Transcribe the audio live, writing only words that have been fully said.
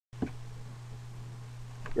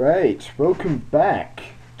Right, welcome back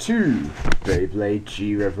to Beyblade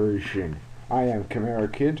G Revolution. I am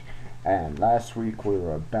CamaroKid, and last week we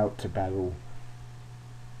were about to battle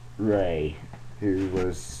Ray, who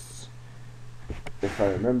was, if I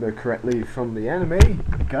remember correctly from the anime,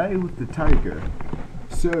 the guy with the tiger.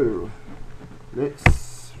 So,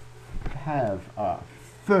 let's have our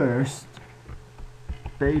first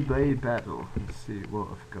Beyblade battle. Let's see what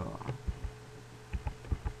I've got.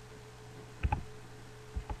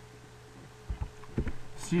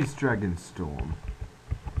 Use Dragon Storm.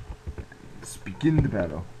 Let's begin the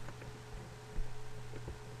battle.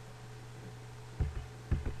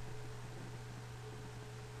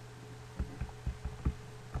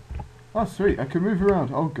 Oh sweet, I can move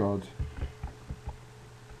around. Oh god.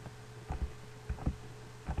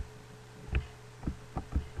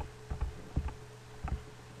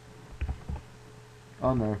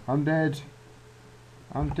 Oh no, I'm dead.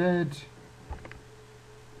 I'm dead.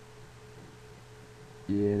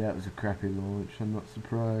 Yeah, that was a crappy launch, I'm not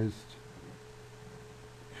surprised.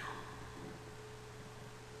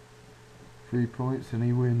 3 points and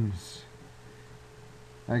he wins.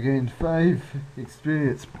 I gained 5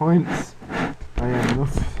 experience points. I am not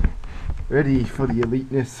ready for the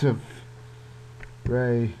eliteness of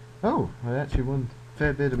Ray. Oh, I actually won a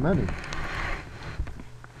fair bit of money.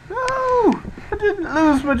 No! I didn't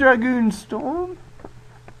lose my Dragoon Storm!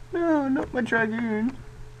 No, not my Dragoon.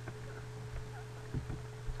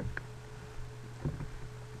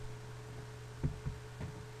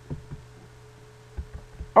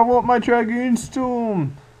 I want my Dragoon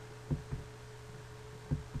Storm!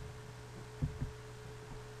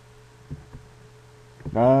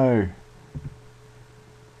 No.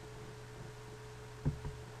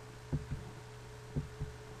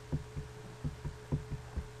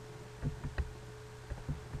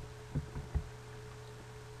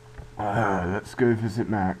 Let's go visit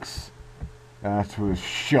Max. That was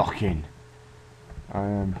shocking.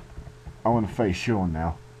 I want to face Sean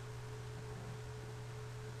now.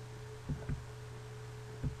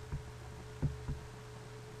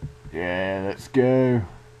 Yeah, let's go.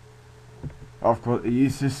 I've got to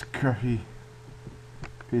use this crappy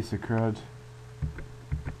piece of crud.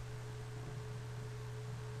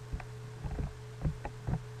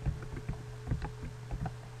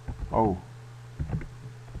 Oh.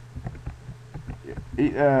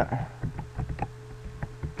 Eat that.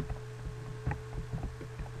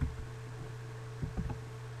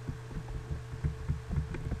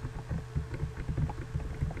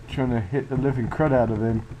 Trying to hit the living crud out of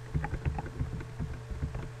him.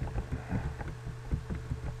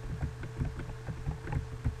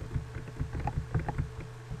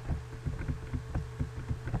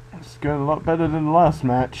 It's going a lot better than the last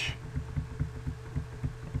match.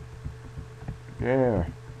 Yeah.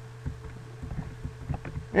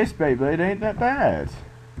 This Beyblade ain't that bad.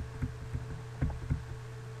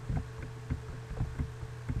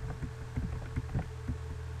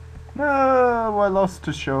 No, I lost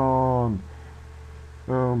to Sean.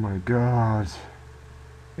 Oh my god.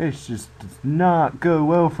 This just does not go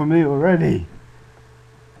well for me already.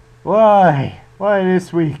 Why? Why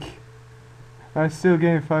this week? I still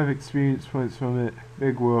gained 5 experience points from it.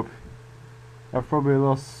 Big whoop. I've probably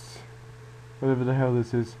lost whatever the hell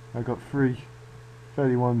this is. I got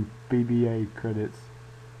 31 BBA credits.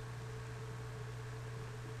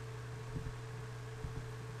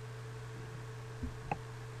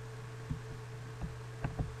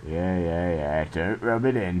 Yeah, don't rub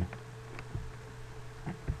it in.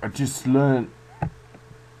 I just learnt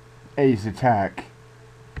A's attack.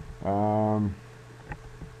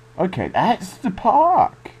 Okay, that's the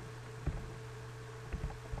park.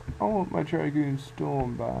 I want my Dragoon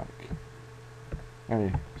Storm back.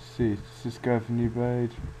 Hey, see, does this go for new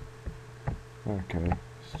blade? Okay,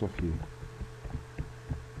 stuff you.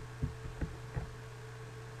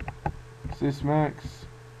 Is this Max?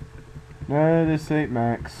 No, this ain't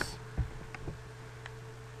Max.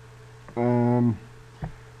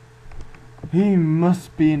 He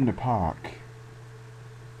must be in the park.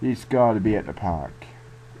 He's gotta be at the park.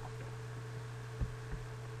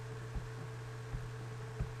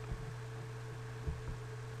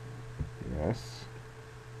 Yes.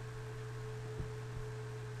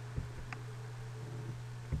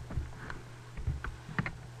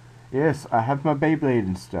 Yes, I have my Beyblade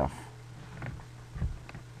and stuff.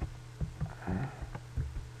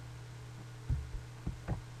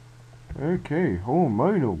 Okay,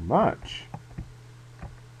 hormonal match.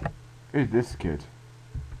 Who's this kid?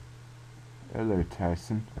 Hello,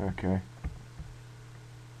 Tyson. Okay.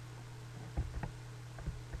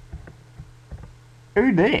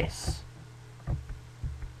 Who this?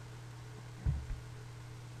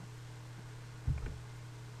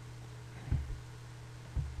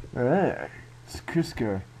 Alright, it's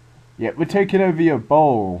Crisco. Yeah, we're taking over your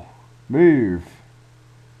bowl. Move.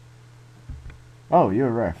 Oh, you're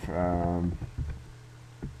a ref.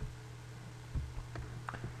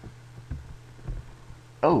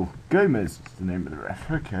 Oh, Gomez is the name of the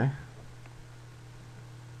ref. Okay.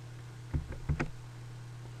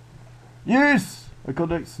 Yes! I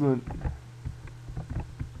got excellent.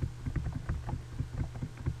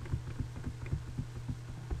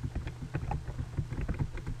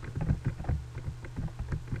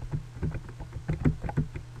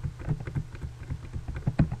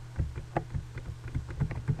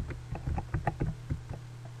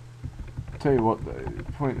 Tell you what though, the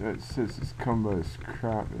point that says this combo is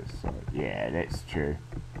crap is like, yeah, that's true.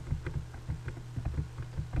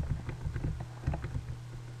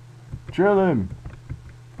 Drill him!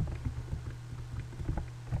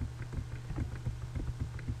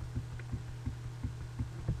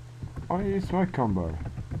 I use my combo.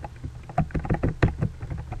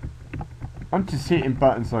 I'm just hitting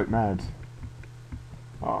buttons like mad.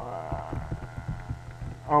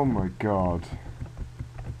 Oh my god.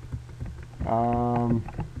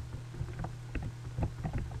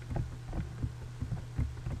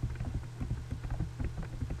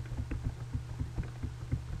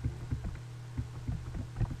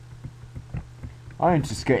 I'm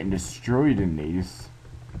just getting destroyed in these.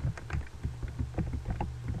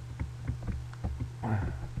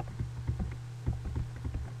 I'm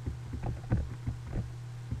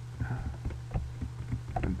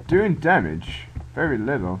doing damage, very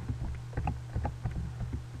little.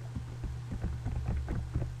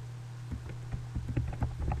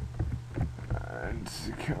 And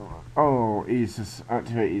oh, he's just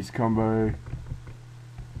activated his combo.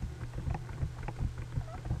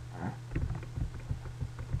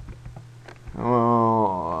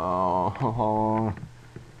 Oh,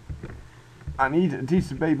 I need a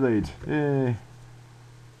decent Beyblade. Yeah.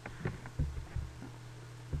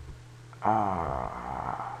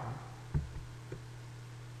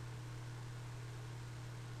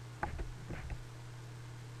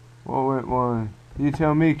 What went wrong? You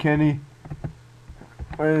tell me, Kenny.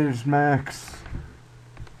 Where's Max?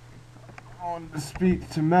 I want to speak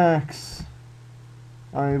to Max.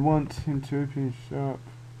 I want him to open his shop.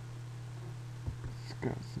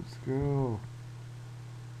 Let's go.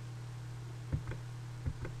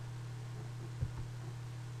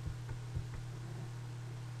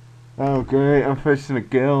 Oh great, I'm facing a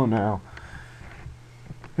girl now.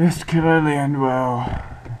 This could only end well.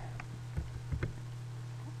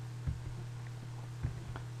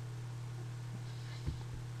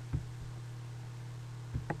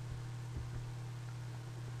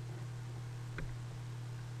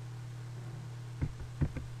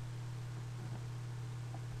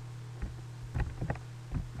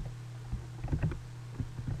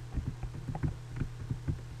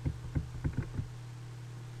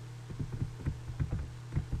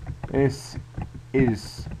 This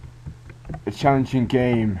is a challenging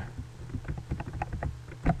game.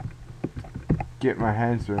 Get my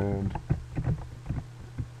hands around.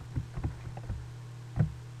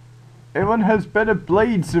 Everyone has better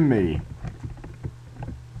blades than me.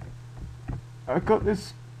 I got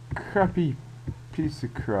this crappy piece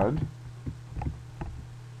of crud.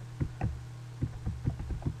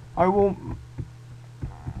 I won't.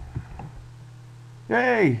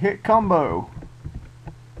 Yay! Hit combo.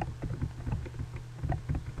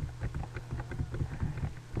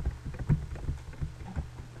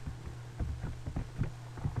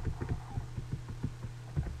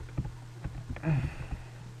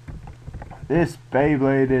 This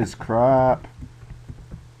Beyblade is crap.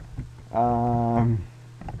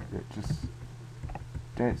 Just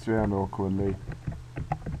dance around awkwardly.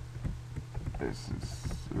 This is.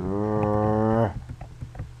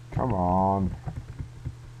 Come on.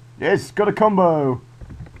 Yes, got a combo.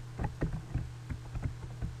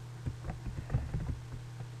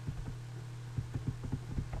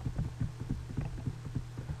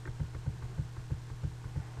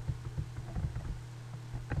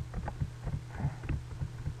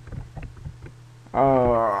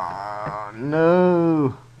 Oh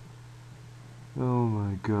no! Oh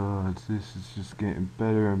my god, this is just getting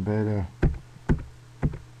better and better.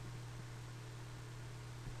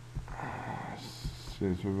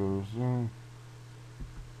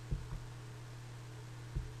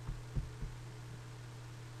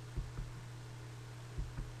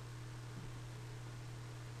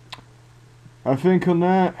 I think on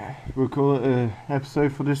that we'll call it an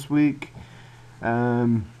episode for this week.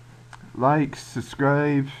 Like,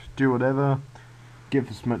 subscribe, do whatever. Give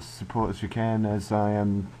as much support as you can, as I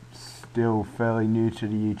am still fairly new to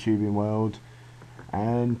the YouTubing world.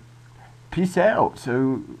 and peace out.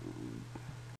 So